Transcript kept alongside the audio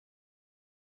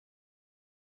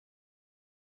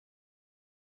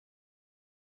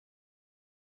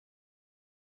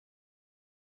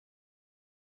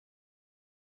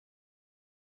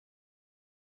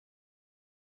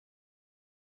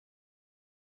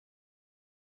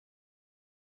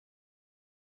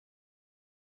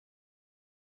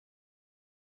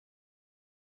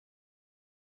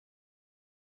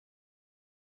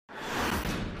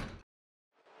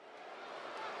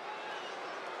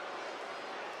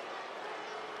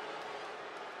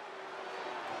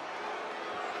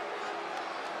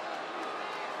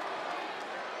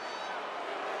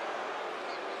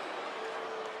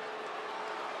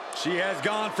She has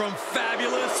gone from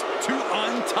fabulous to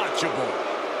untouchable.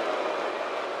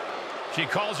 She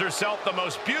calls herself the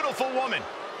most beautiful woman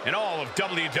in all of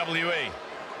WWE.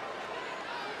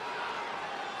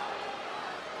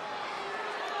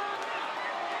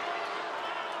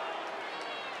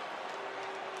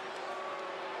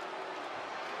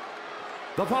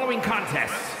 The following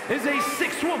contest is a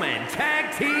six-woman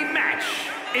tag team match.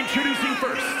 Introducing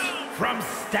first, from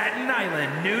Staten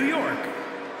Island, New York,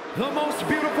 the most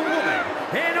beautiful woman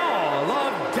in all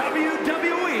of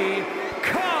WWE,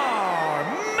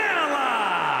 Carmella!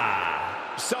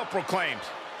 Self-proclaimed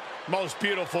most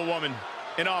beautiful woman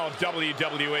in all of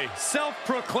WWE.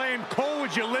 Self-proclaimed. Cole,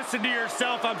 would you listen to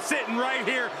yourself? I'm sitting right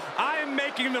here. I am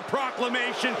making the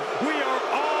proclamation. We are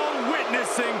all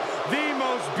witnessing the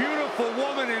most beautiful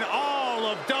woman in all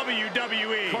of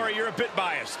WWE. Corey, you're a bit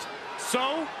biased.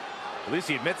 So? At least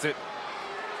he admits it.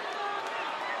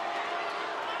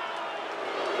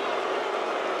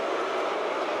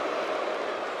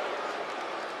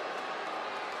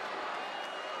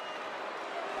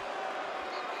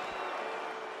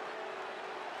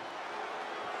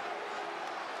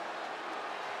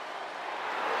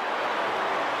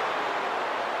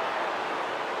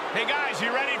 Hey guys,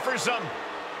 you ready for some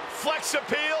flex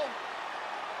appeal?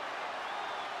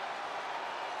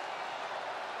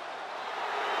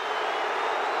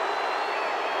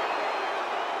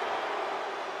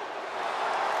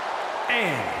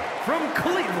 And from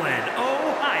Cleveland,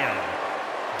 Ohio,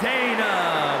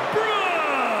 Dana Brooke!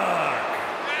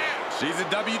 She's a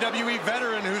WWE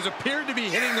veteran who's appeared to be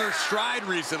hitting her stride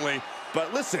recently.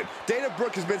 But listen, Dana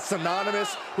Brooke has been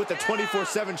synonymous with the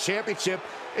 24/7 championship,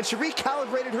 and she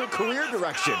recalibrated her career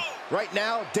direction. Right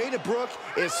now, Dana Brooke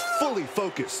is fully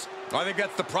focused. I think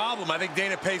that's the problem. I think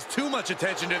Dana pays too much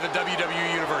attention to the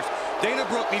WWE Universe. Dana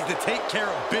Brooke needs to take care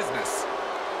of business.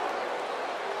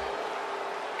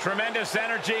 Tremendous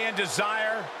energy and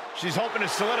desire. She's hoping to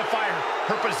solidify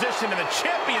her position in the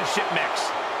championship mix.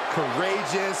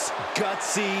 Courageous,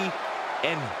 gutsy,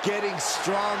 and getting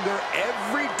stronger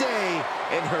every day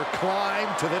in her climb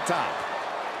to the top.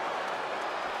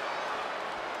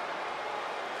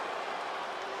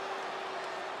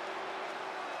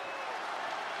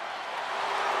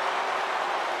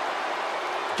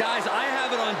 Guys, I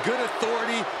have it on good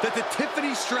authority that the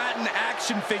Tiffany Stratton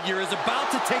action figure is about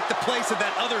to take the place of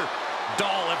that other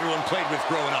doll everyone played with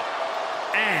growing up.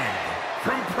 And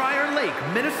from Prior Lake,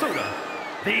 Minnesota,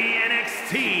 the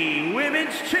NXT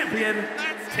Women's Champion,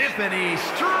 Tiffany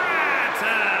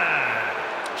Stratton!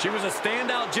 She was a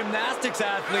standout gymnastics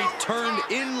athlete turned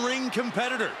in-ring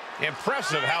competitor.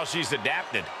 Impressive how she's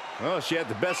adapted. Oh, she had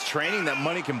the best training that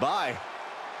money can buy.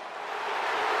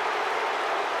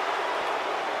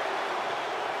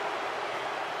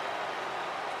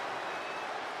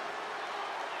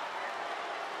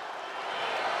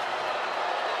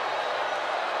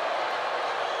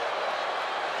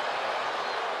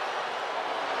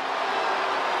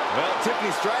 Well,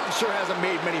 Tiffany Stratton sure hasn't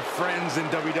made many friends in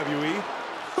WWE.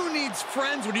 Who needs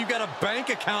friends when you've got a bank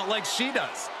account like she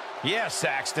does? Yeah,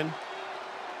 Saxton.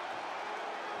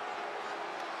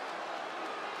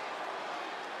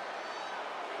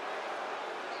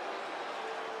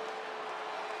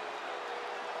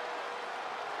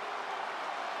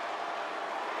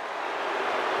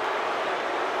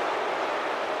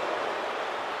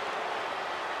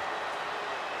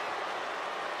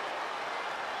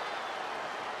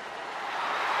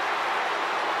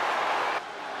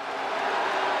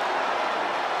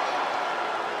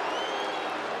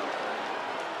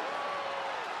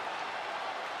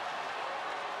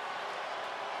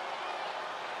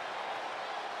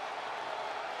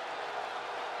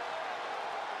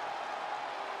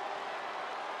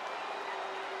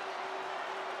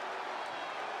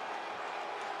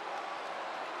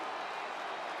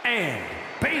 And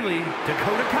Bayley,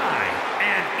 Dakota Kai,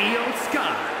 and Iyo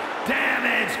Sky,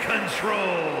 Damage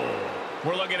Control.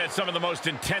 We're looking at some of the most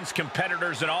intense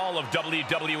competitors in all of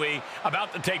WWE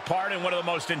about to take part in one of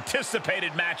the most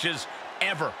anticipated matches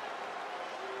ever.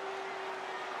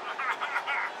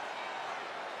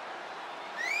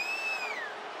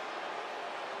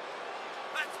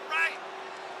 That's right.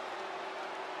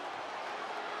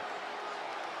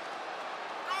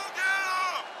 Go get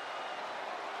him!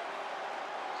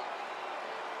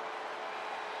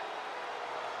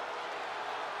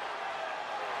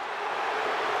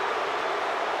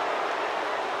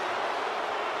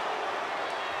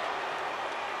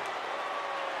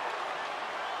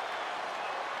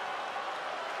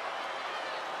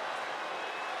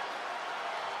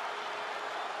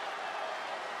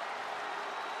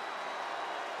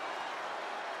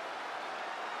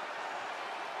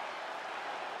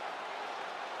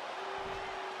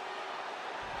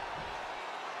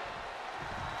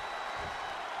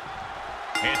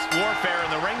 It's warfare in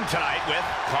the ring tonight with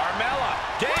Carmella,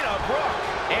 Dana Brooke,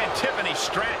 and Tiffany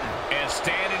Stratton. And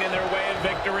standing in their way of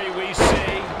victory, we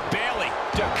see Bayley,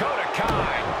 Dakota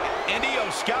Kai, and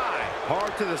Iyo Sky.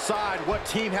 Hard to decide what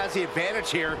team has the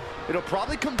advantage here. It'll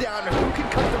probably come down to who can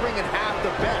cut the ring in half the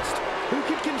best, who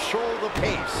can control the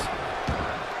pace.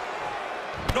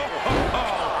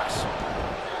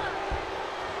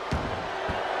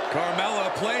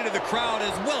 Carmella playing to the crowd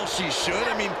as well she should.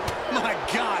 I mean, my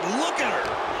God, look at her.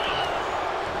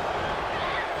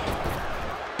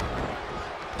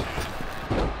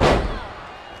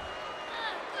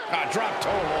 Drop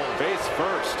toe hold. Face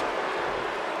first.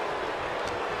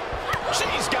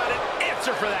 She's got an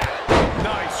answer for that.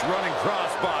 Nice running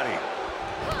crossbody.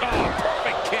 Oh,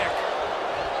 perfect kick.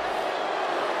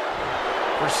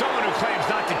 For someone who claims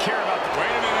not to care about the...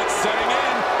 Wait a minute, setting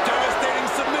in. Devastating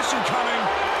submission coming.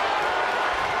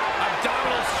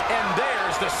 Abdominals, and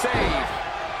there's the save.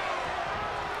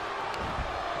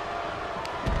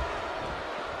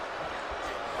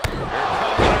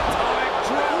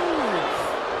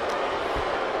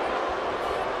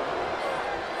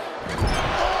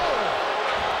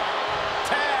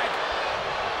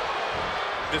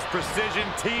 This precision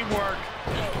teamwork.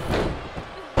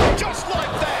 Just like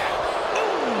that.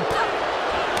 Ooh.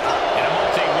 In a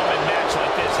multi-woman match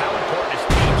like this, how important is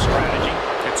team strategy?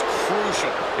 It's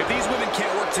crucial. If these women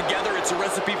can't work together, it's a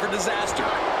recipe for disaster.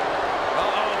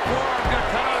 Uh-oh, forearm got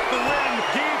cut off the ring.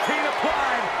 Guillotine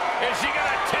applied. Is she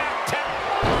gonna tap?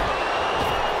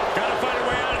 Gotta find a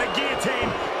way out of the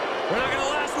guillotine. We're not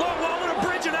gonna last long. Well, I'm gonna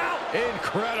bridge it out.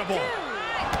 Incredible.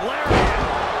 Lariat.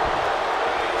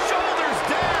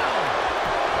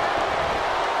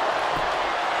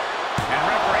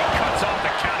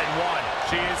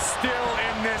 She is still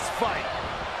in this fight.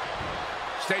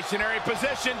 Stationary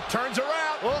position, turns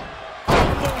around. Oh.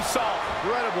 Moonsault.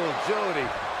 Incredible agility.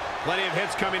 Plenty of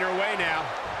hits coming her way now.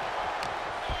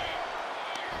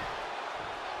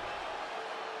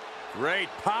 Great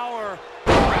power.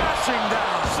 Crashing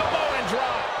down. Samoan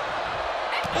drop.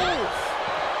 Oof.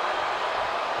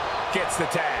 Gets the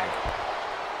tag.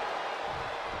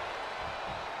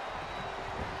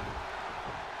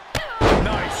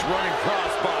 Nice running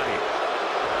crossbody.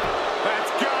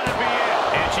 That's gotta be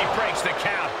it. And she breaks the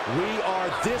count. We are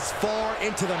this far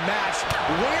into the match.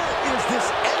 Where is this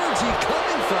energy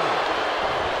coming from?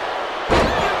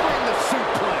 Delivering the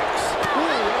suplex. Ooh,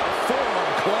 what a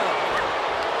forearm club.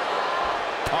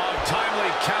 Oh, timely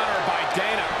counter by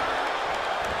Dana.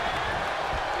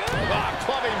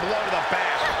 Clubbing blow to the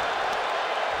back.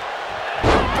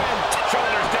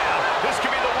 Shoulders down. This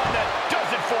could be the one that does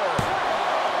it for her.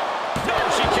 No,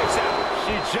 she kicks out.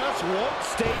 She just won't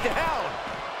stay down.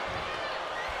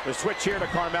 The switch here to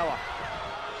Carmella.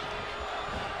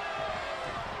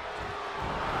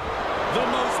 The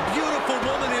most beautiful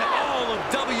woman in all of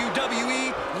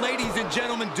WWE. Ladies and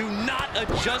gentlemen, do not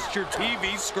adjust your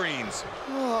TV screens.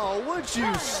 Oh, would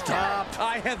you stop?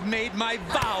 I have made my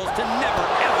vows to never,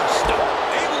 ever stop.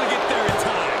 Able to get there in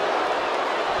time.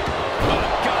 Oh,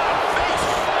 God, face.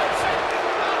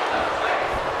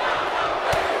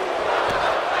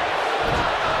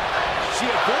 She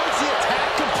avoids the attack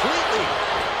completely.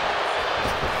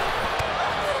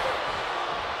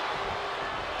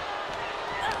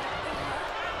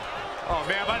 Oh,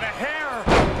 man, by the hair.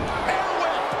 Hair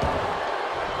whip.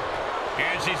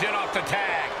 And she's in off the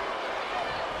tag.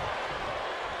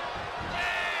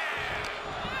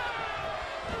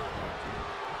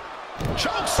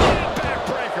 Choke slam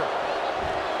backbreaker.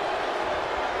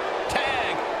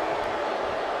 Tag.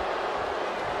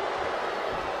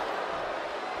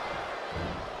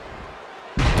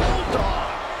 Bulldog.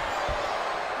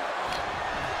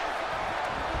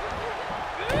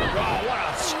 Oh, what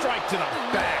a strike to the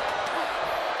back.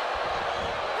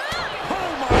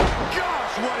 Oh, my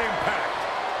gosh, what impact.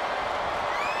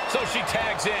 So she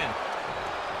tags in.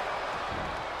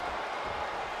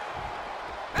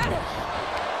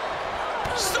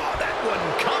 Saw that one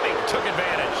coming. Took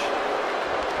advantage.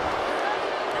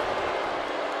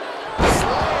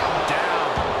 Slam down.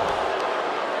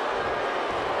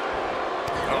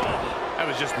 Oh, that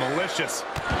was just malicious.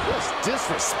 Just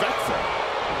disrespectful.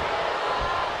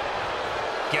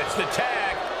 Gets the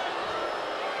tag.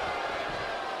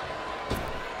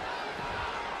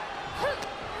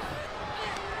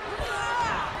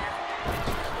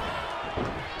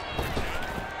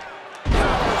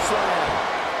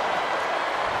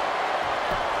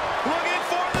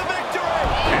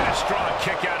 Strong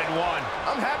kick out in one.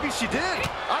 I'm happy she did.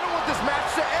 I don't want this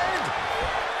match to end.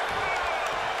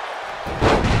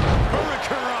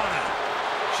 Hurricanrana.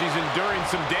 She's enduring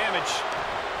some damage.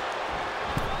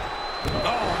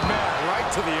 Oh, man, right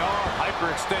to the arm.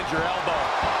 Hyperextend your elbow.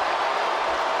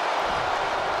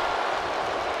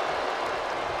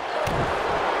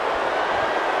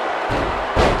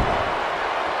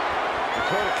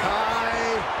 Dakota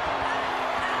Kai.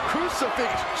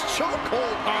 Crucifix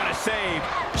chokehold. On a save,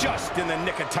 just in the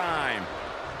nick of time.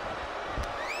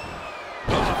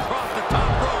 Across the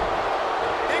top rope.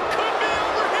 It could be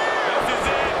over here. This is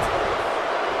it.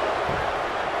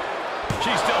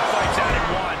 She still fights out at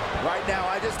one. Right now,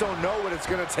 I just don't know what it's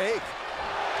going to take.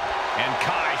 And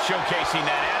Kai showcasing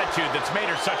that attitude that's made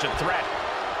her such a threat.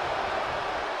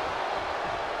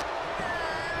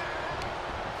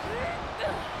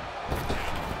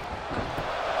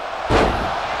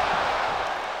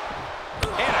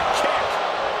 And a kick.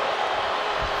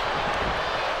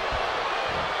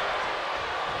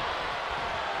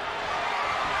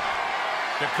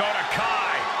 Dakota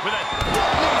Kai with a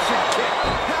Nation kick.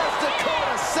 Has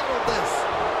Dakota settled this?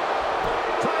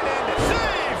 Trying to end it.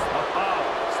 Save!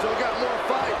 Still got more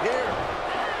fight here.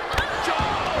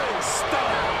 Jawing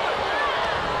stunner.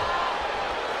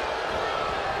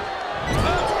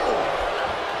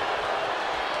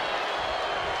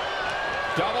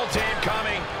 double team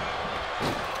coming.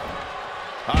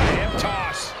 A hip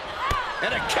toss.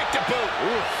 And a kick to boot.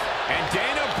 Oof. And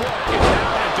Dana Brooke is now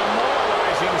in a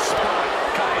demoralizing spot.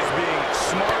 Kai is being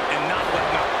smart and not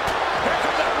letting up. Here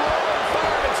comes that rolling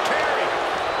fireman's carry.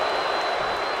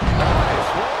 Nice.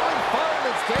 Rolling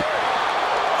fireman's carry.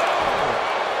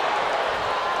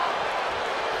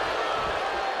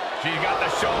 She got the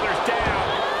shoulders down.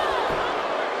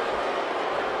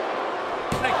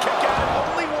 And a kick out,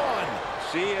 only one.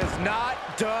 She is not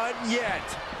done yet.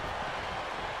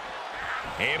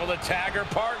 Able to tag her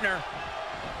partner.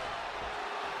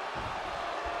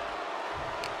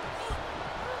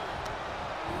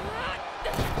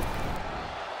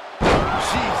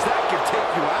 Jeez, that could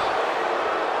take you out.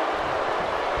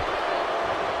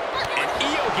 And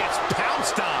Iyo gets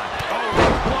pounced on. Oh,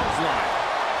 clothesline.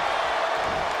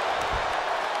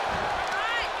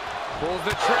 Pulls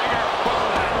the trigger.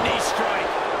 Boom, a knee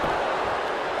strike.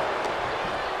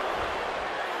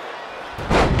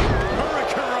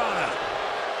 Hurricanrana.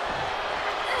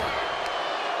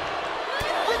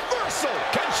 Reversal.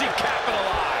 Can she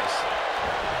capitalize?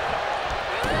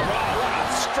 Wow, what a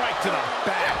strike to the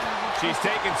back. She's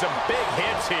taking some big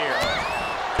hits here.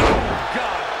 Oh,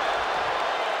 God.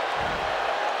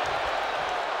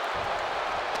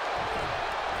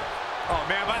 Oh,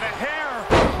 man, by the hair.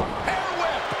 Hair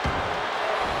whip.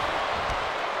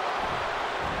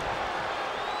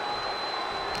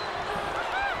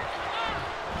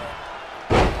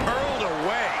 Hurled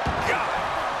away. God.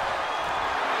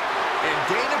 And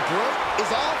Dana Brooke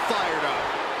is all fired up.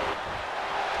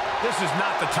 This is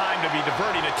not the time to be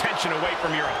diverting attention away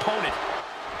from your opponent.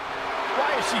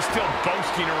 Why is she still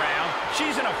boasting around?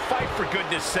 She's in a fight, for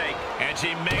goodness sake. And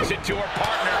she makes it to her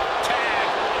partner. Tag.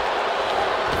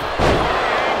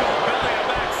 Angle, belly to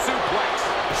back suplex.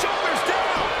 Shoulders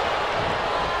down.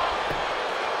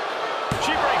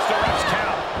 She breaks the ref's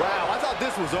count. Wow, I thought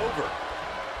this was over.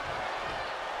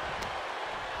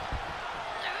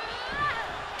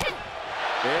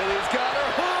 Bayley's got her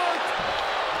hooked.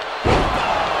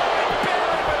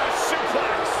 Bayley with a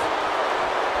suplex.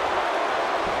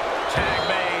 Tag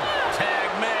made. Tag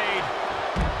made.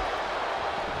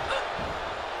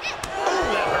 Ooh,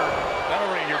 that hurt.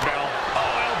 That'll ring your bell.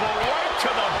 Oh, elbow right to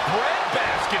the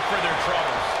breadbasket for their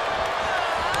troubles.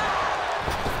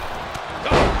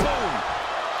 Oh, boom.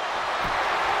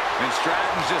 And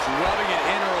Stratton's just rubbing it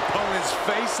in her opponent's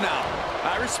face now.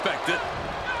 I respect it.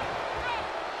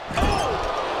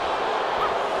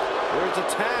 There's a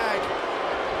tag.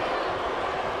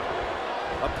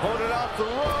 Opponent off the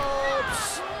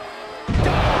ropes.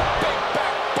 Big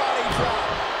back body drop.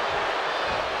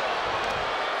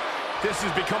 This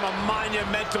has become a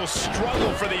monumental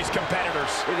struggle for these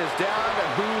competitors. It is down to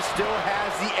who still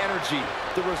has the energy,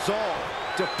 the resolve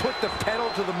to put the pedal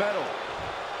to the metal.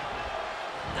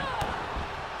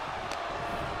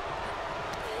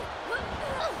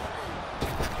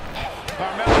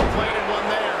 Carmella planted one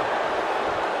there.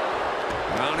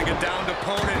 Mounting a downed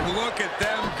opponent. Look at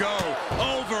them go.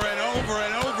 Over and over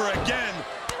and over again.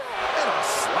 And a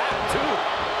slap, too.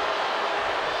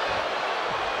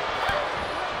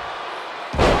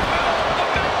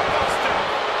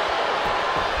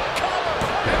 Cover.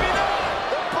 Maybe not.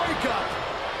 The breakup.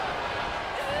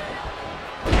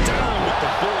 Down with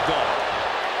the bulldog.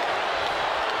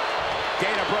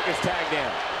 Dana Brooke is tagged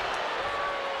in.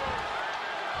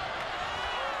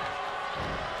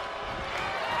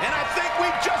 And I think we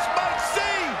just might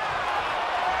see.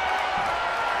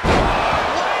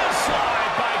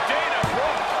 Landslide by Dana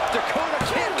Brooke. Dakota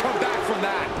can't come back from that.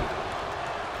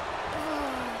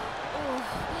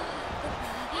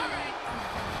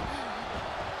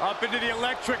 Up into the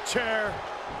electric chair.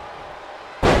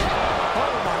 Oh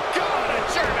my God, a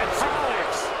German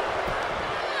suplex.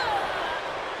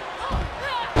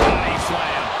 Body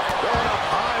slam. Going up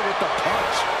high with the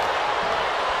punch.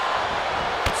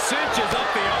 Cinches up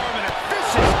the arm and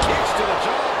Vicious kicks to the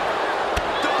jaw.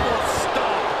 Double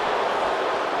stomp.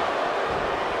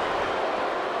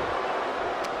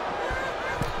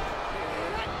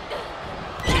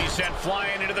 She's sent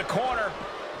flying into the corner.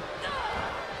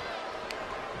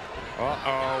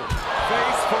 Uh-oh.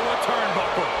 Face full of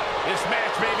turnbuckle. This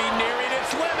match may be nearing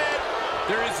its limit.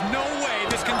 There is no way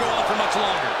this can go on for much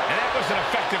longer. And that was an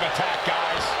effective attack,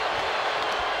 guys.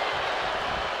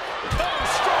 Oh,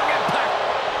 strong impact.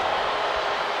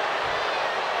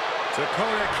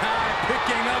 Dakota Kai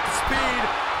picking up speed.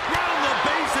 Round the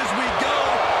bases we go.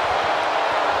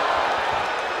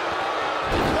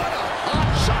 What a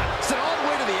hot shot. Sent all the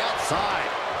way to the outside.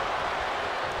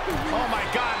 Oh, my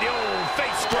God, the old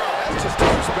face scrub. That's just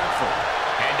disrespectful.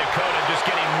 And Dakota just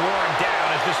getting worn down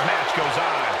as this match goes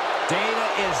on. Dana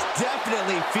is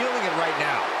definitely feeling it right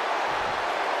now.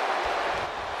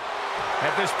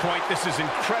 At this point, this is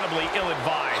incredibly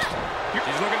ill-advised.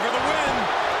 She's looking for the win.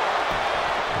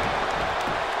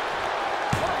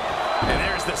 And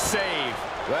there's the save.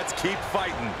 Let's keep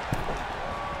fighting.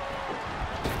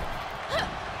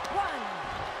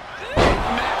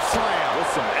 Mat slam with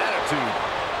some attitude.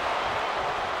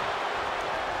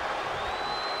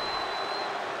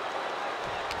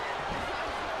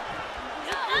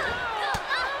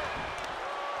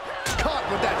 Caught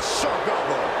with that sharp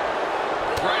elbow.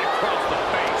 Right across the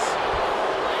face.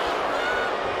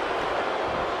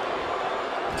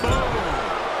 Boom.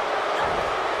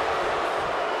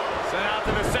 Sent out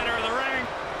to the center of the ring.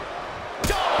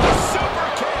 Double super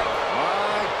kick.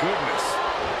 My goodness.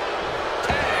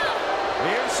 Tag.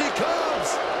 Here she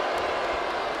comes.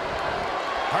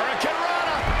 Hurricane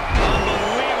Rana.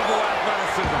 Unbelievable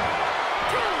athleticism.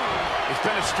 It's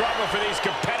been a struggle for these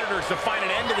competitors to find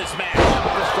an end to this match.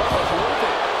 But the struggle's worth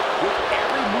it. With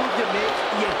every move you make,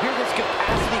 you hear this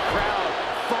capacity crowd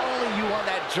following you on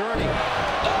that journey.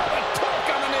 Oh, a torque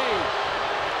on the knee.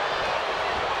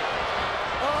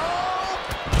 Oh!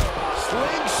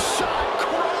 Slingshot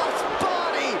cross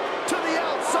body to the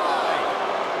outside.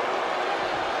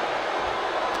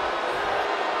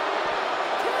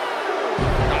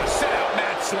 A sit-out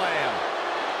mat slam.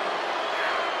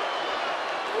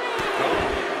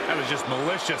 That was just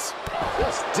malicious.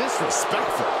 Just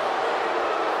disrespectful.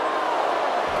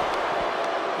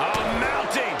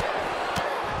 Mounting.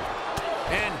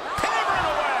 And hammering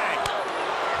away.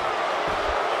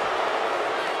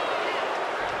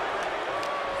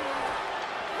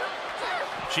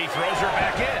 She throws her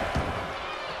back in.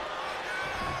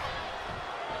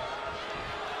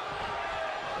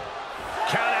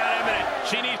 Count out imminent.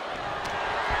 She needs...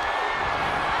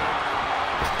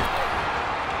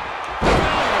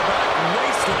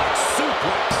 Waistlock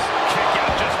suplex. Kick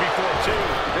out just before two.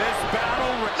 This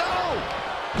battle... No!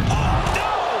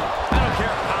 No! I don't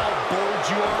care how bold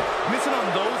you are. Missing on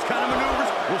those kind of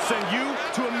maneuvers will send you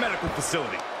to a medical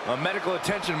facility. Medical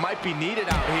attention might be needed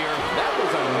out here. That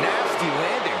was a nasty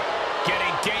landing.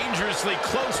 Getting dangerously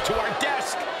close to our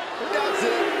desk. That's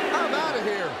it. I'm out of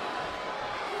here.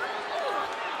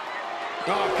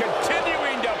 Oh,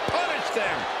 continuing to punish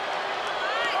them.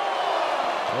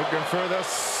 Looking for the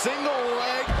single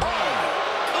leg. Oh,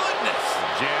 Goodness.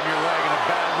 Jam your leg in a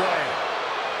bad way.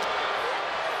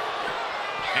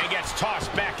 And gets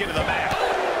tossed back into the mat.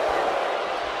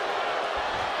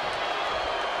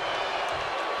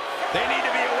 They need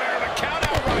to be aware of a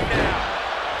countout right now.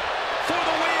 For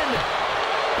the win.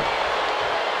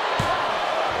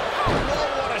 Whoa,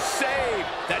 what a save.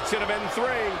 That should have been 3.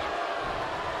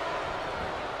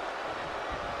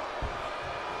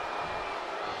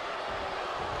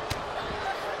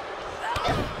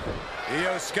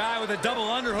 Iyo Sky with a double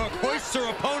underhook hoists her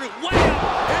opponent way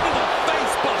up into the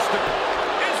face buster.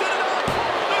 Is it enough?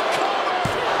 The cover.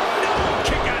 No,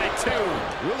 kick out at 2.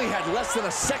 really had less than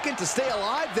a second to stay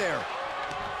alive there.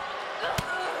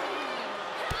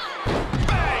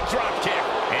 Bang, drop kick.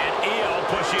 And Iyo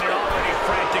pushing an already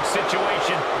frantic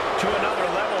situation to another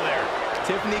level there.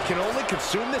 Tiffany can only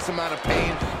consume this amount of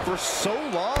pain for so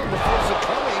long before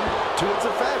succumbing to its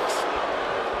effects.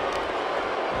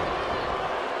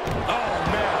 Oh,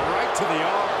 man, right to the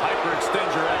arm. Hyperextend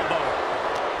your elbow.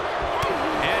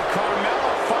 And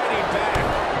Carmella fighting back.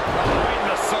 Right in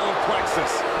the solar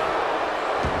plexus.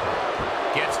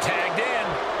 Gets tagged in.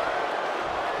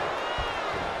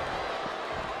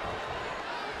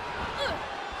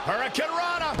 Hurricane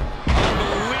Rana.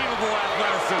 Unbelievable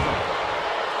athleticism.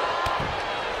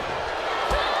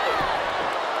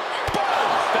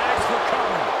 Boom!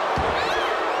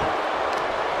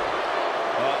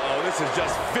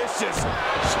 just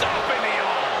stopping the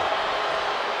arm.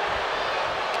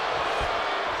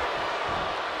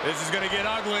 This is going to get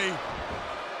ugly.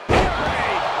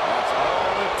 That's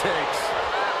all it takes.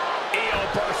 Iyo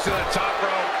bursts to the top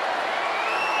rope.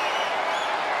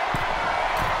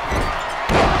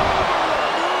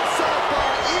 Moonsault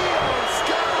by Iyo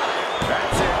Sky.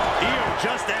 That's it. Iyo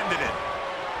just ended it.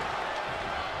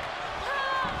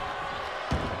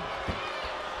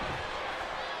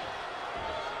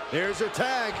 Here's her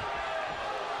tag.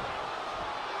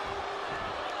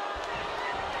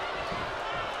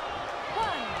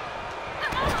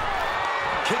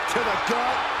 Kick to the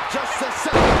gut. Just a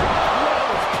second.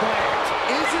 Rose plant.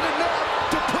 Is it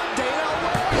enough to put Dana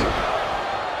away?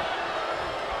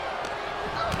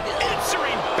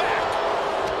 Answering back.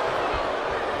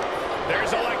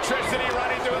 There's electricity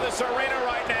running through this arena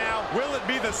right now. Will it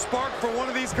be the spark for one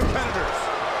of these competitors?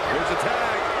 Here's the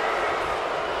tag.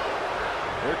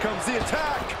 Here comes the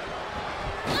attack.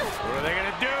 What are they going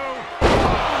to do?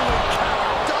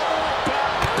 Double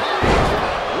back body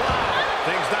drop. Wow.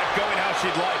 Things not going how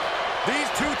she'd like. These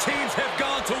two teams have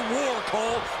gone to war,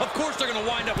 Cole. Of course they're going to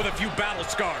wind up with a few battle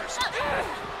scars.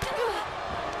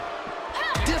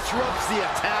 Disrupts the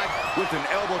attack with an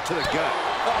elbow to the gut.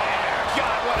 Oh,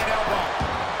 God, what an elbow.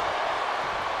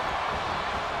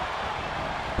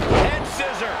 Head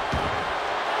scissor.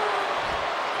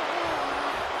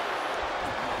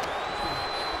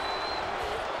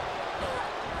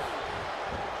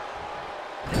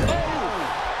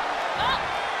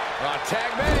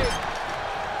 Tag made.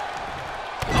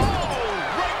 Oh,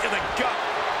 right to the gut.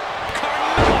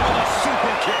 Carmella with a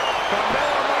super kick.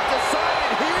 Carmella might decide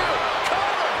it here.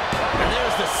 Cover. And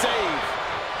there's the save.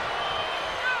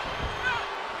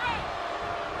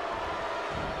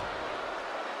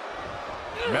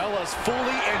 Mella's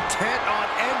fully intent on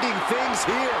ending things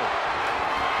here.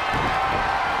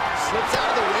 Slips out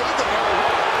of the way there.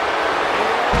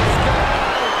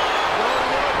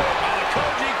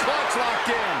 Clutch locked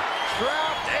in.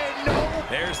 Trapped and no.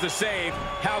 There's the save.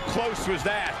 How close was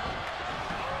that?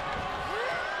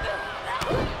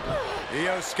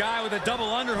 Iyo Sky with a double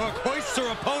underhook hoists her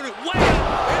opponent way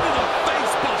up into the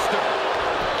face buster.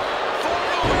 For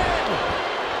the win!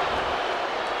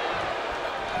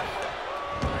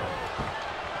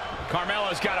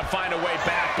 Carmella's got to find a way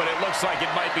back, but it looks like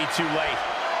it might be too late.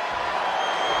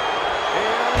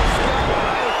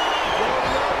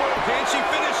 Can she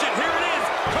finish it? Here it is.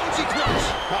 Koji clutch.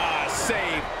 Ah,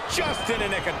 save just in the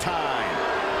nick of time.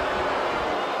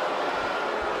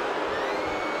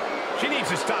 She needs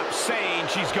to stop saying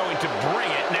she's going to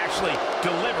bring it and actually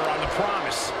deliver on the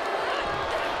promise.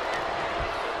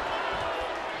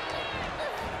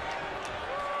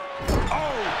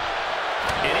 Oh!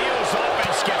 And Iyo's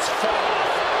offense gets fought off.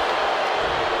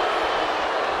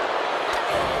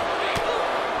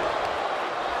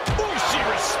 Ooh, she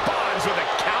responds with a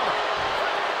counter.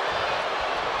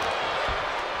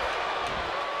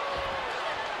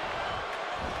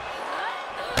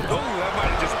 Ooh, that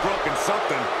might have just broken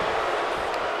something.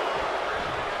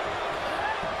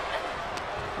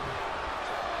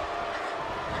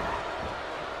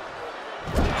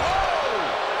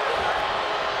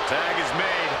 Tag is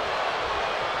made.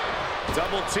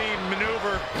 Double team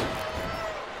maneuver.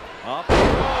 Up.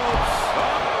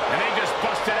 And they just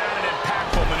busted out an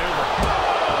impactful maneuver.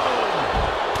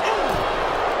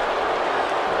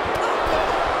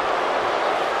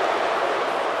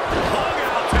 Hung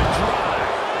out to dry.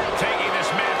 Taking this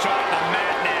match off the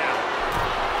mat now.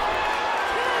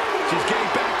 She's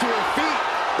getting back to her feet,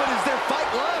 but is there fight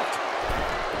left?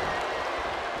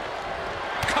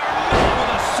 Carmella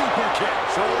with a super kick.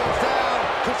 Shoulders down.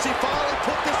 Could she finally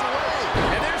put this away?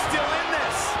 And they're still in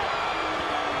this.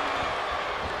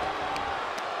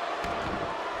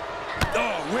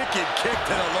 Oh, wicked kick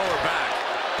to the lower back.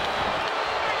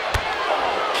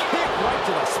 Oh, kick right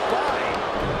to the spine.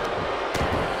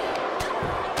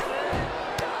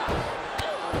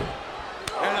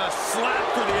 And a slap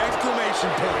for the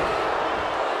exclamation point.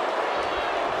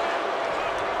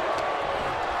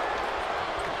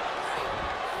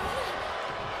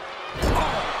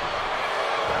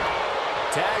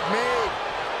 Tag made.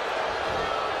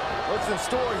 What's in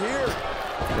store here?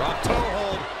 Drop toe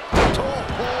hold. Toe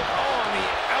hold on the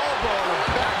elbow,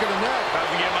 the back of the neck.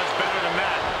 Doesn't get much better than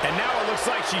that. And now it looks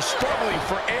like she's struggling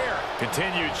for air.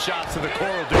 Continued shots to the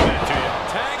core will do that to you.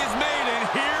 Tag is made, and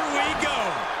here we go.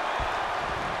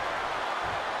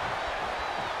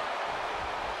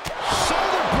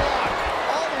 Shoulder block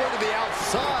all the way to the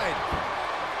outside.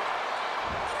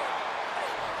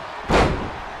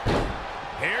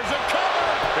 Here's a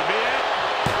cover. Could be it.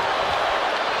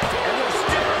 And they're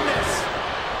still in this.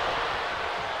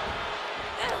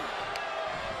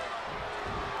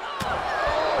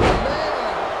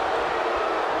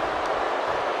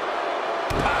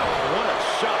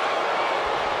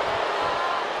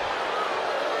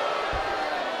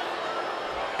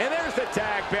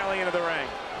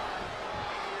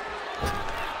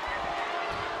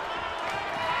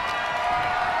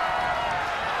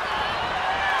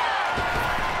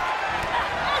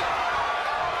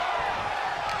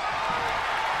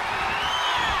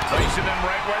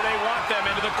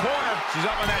 She's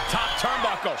up on that top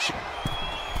turnbuckle.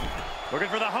 Looking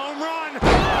for the home run.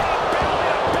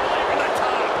 Belly from the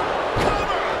top.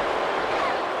 Cover.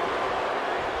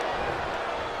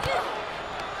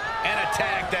 And a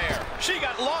tag there. She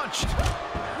got launched.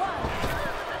 1,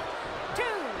 2,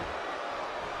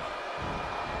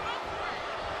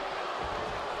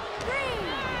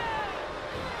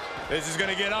 3. This is going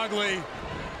to get ugly.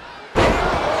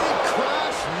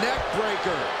 Crash neck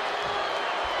breaker.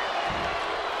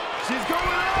 She's going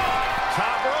up.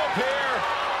 Top rope here.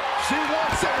 She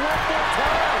wants it one more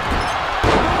time.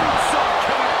 Moonsault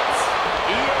connects.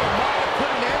 Iyo might have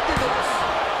put an end to this.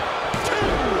 2.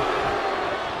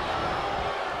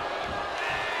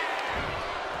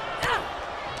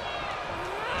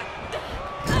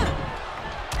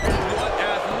 What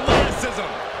athleticism.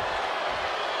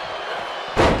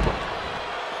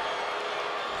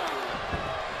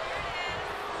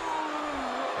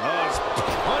 Oh, it's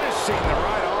punishing the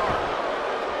right arm.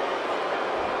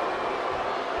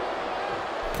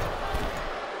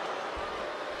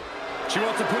 She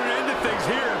wants to put an end to things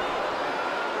here.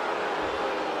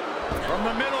 From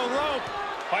the middle rope.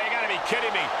 Oh, you gotta be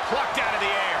kidding me. Plucked out of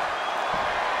the air.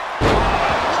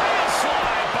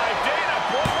 Landslide by Dana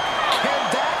Brooke. Can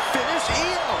that finish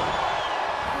Iyo?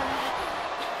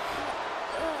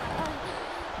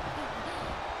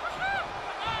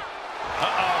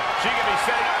 Uh-oh. She could be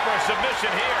setting up for a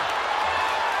submission here.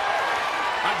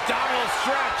 Abdominal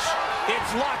stretch.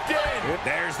 It's locked in.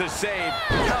 There's the save.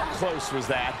 How close was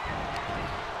that?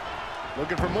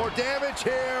 Looking for more damage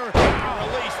here.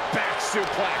 Release back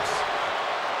suplex.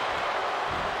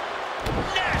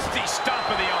 Nasty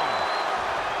stomp of the arm.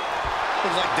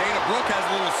 Looks like Dana Brooke has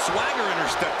a little swagger in her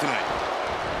step tonight.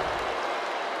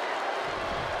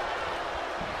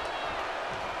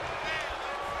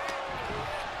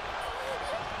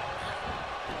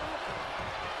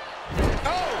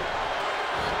 Oh!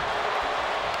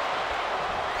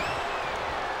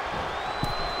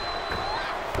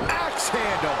 Axe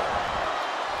handle.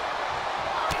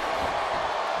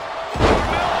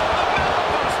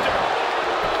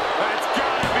 That's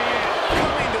gotta be it.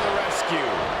 Coming to the rescue.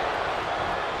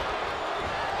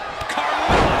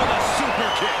 Carmella with a super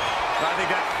kick. I think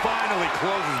that finally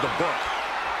closes the book.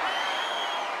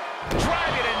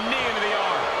 Driving a knee into the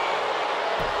arm.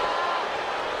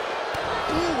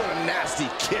 Ooh, what a nasty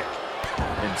kick.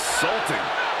 Insulting.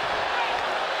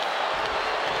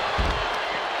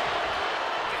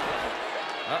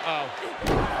 Uh-oh.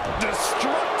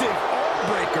 Destructive arm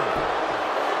breaker.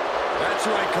 That's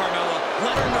right, Carmella.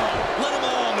 Let her know. Let them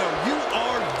all know. You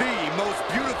are the most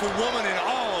beautiful woman in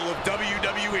all of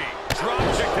WWE. Drop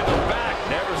kick to the back.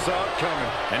 Never saw it coming.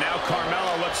 And now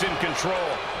Carmella looks in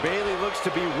control. Bayley looks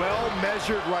to be well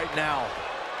measured right now.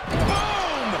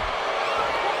 Boom!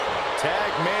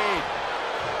 Tag made.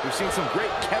 We've seen some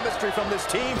great chemistry from this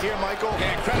team here, Michael.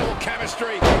 Incredible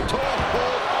chemistry. Toe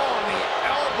hold on the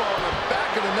elbow in the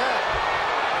back of the neck.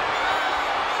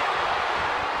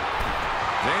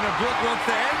 Dana Brooke wants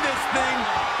to end this thing.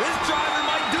 This driver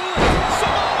might do it.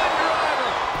 Samoan driver.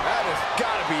 That has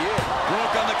got to be it.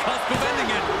 Brooke on the cusp of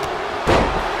ending it.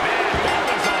 Man, that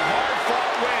was a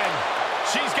hard-fought win.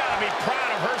 She's got to be proud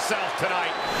of herself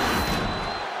tonight.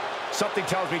 Something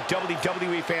tells me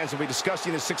WWE fans will be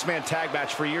discussing this six-man tag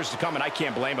match for years to come, and I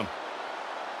can't blame them.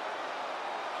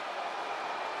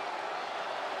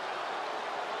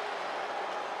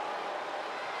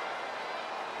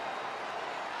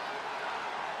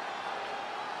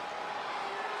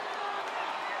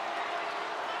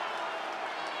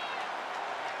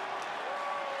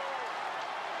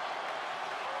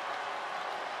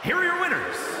 Here are your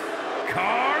winners,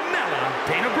 Carmella,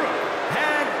 Dana Brooke,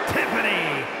 and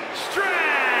Tiffany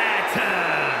Stratton.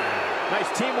 Nice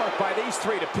teamwork by these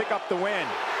three to pick up the win.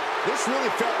 This really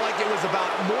felt like it was about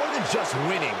more than just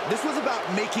winning. This was about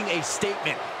making a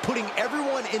statement, putting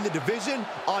everyone in the division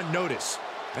on notice.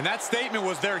 And that statement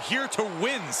was they're here to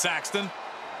win, Saxton.